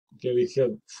Okay, we have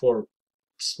 4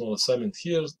 small assignments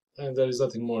here, and there is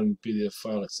nothing more in PDF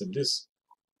file except this.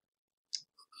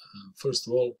 First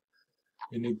of all,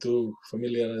 we need to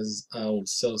familiarize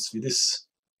ourselves with this.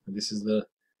 And this is the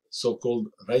so-called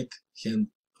right-hand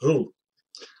rule.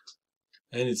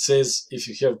 And it says if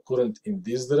you have current in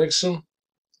this direction,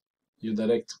 you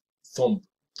direct thumb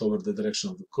toward the direction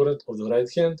of the current of the right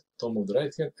hand, thumb of the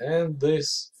right hand, and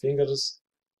these fingers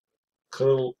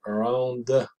curl around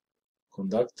the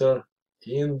conductor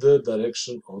in the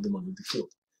direction of the magnetic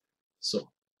field. So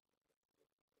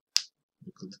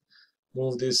you could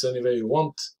move this any way you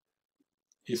want.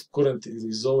 If current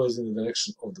is always in the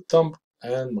direction of the thumb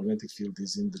and magnetic field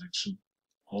is in the direction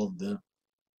of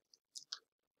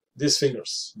these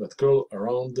fingers that curl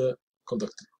around the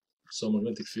conductor. So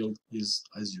magnetic field is,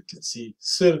 as you can see,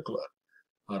 circular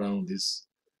around this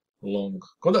long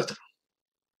conductor.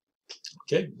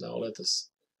 Okay, now let us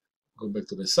go back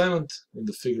to the assignment. In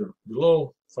the figure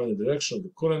below, find the direction of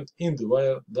the current in the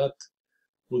wire that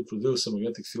would produce a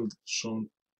magnetic field shown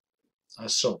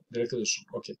as shown, directly as shown.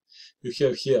 Okay, you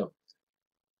have here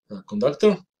a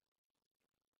conductor,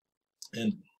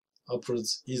 and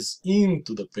upwards is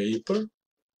into the paper,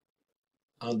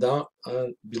 and down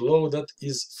and below that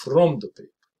is from the paper.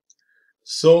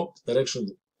 So direction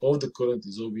of the current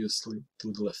is obviously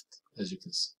to the left, as you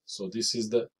can see. So this is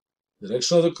the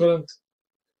direction of the current,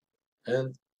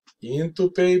 and into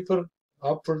paper,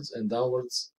 upwards and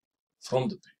downwards from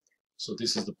the paper. So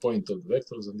this is the point of the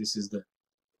vectors, and this is the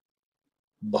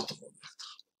bottom of the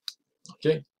vector.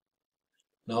 Okay.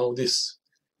 Now this,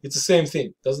 it's the same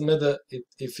thing. Doesn't matter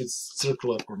if it's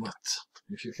circular or not.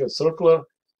 If you have circular,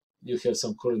 you have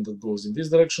some current that goes in this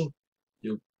direction.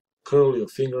 You curl your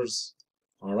fingers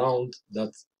around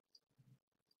that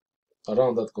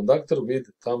conductor with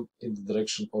thumb in the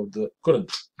direction of the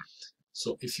current.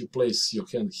 So if you place your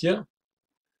hand here,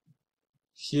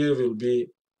 here will be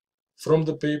from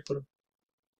the paper,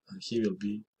 and here will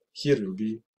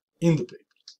be in the paper.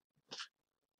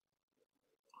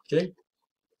 Okay.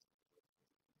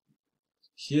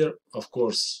 Here, of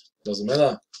course, doesn't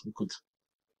matter. You could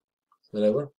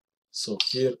whatever. So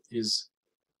here is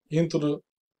into the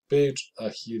page,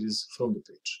 here is from the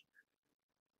page.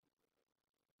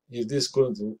 If this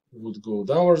current would go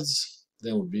downwards,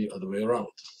 then it would be other way around.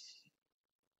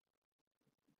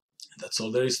 That's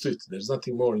all there is to it. There's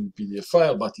nothing more in the PDF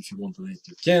file, but if you want to read it,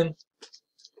 you can.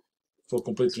 For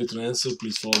complete written answer,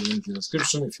 please follow the link in the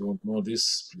description. If you want more of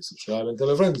this, please subscribe and tell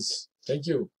your friends. Thank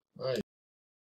you.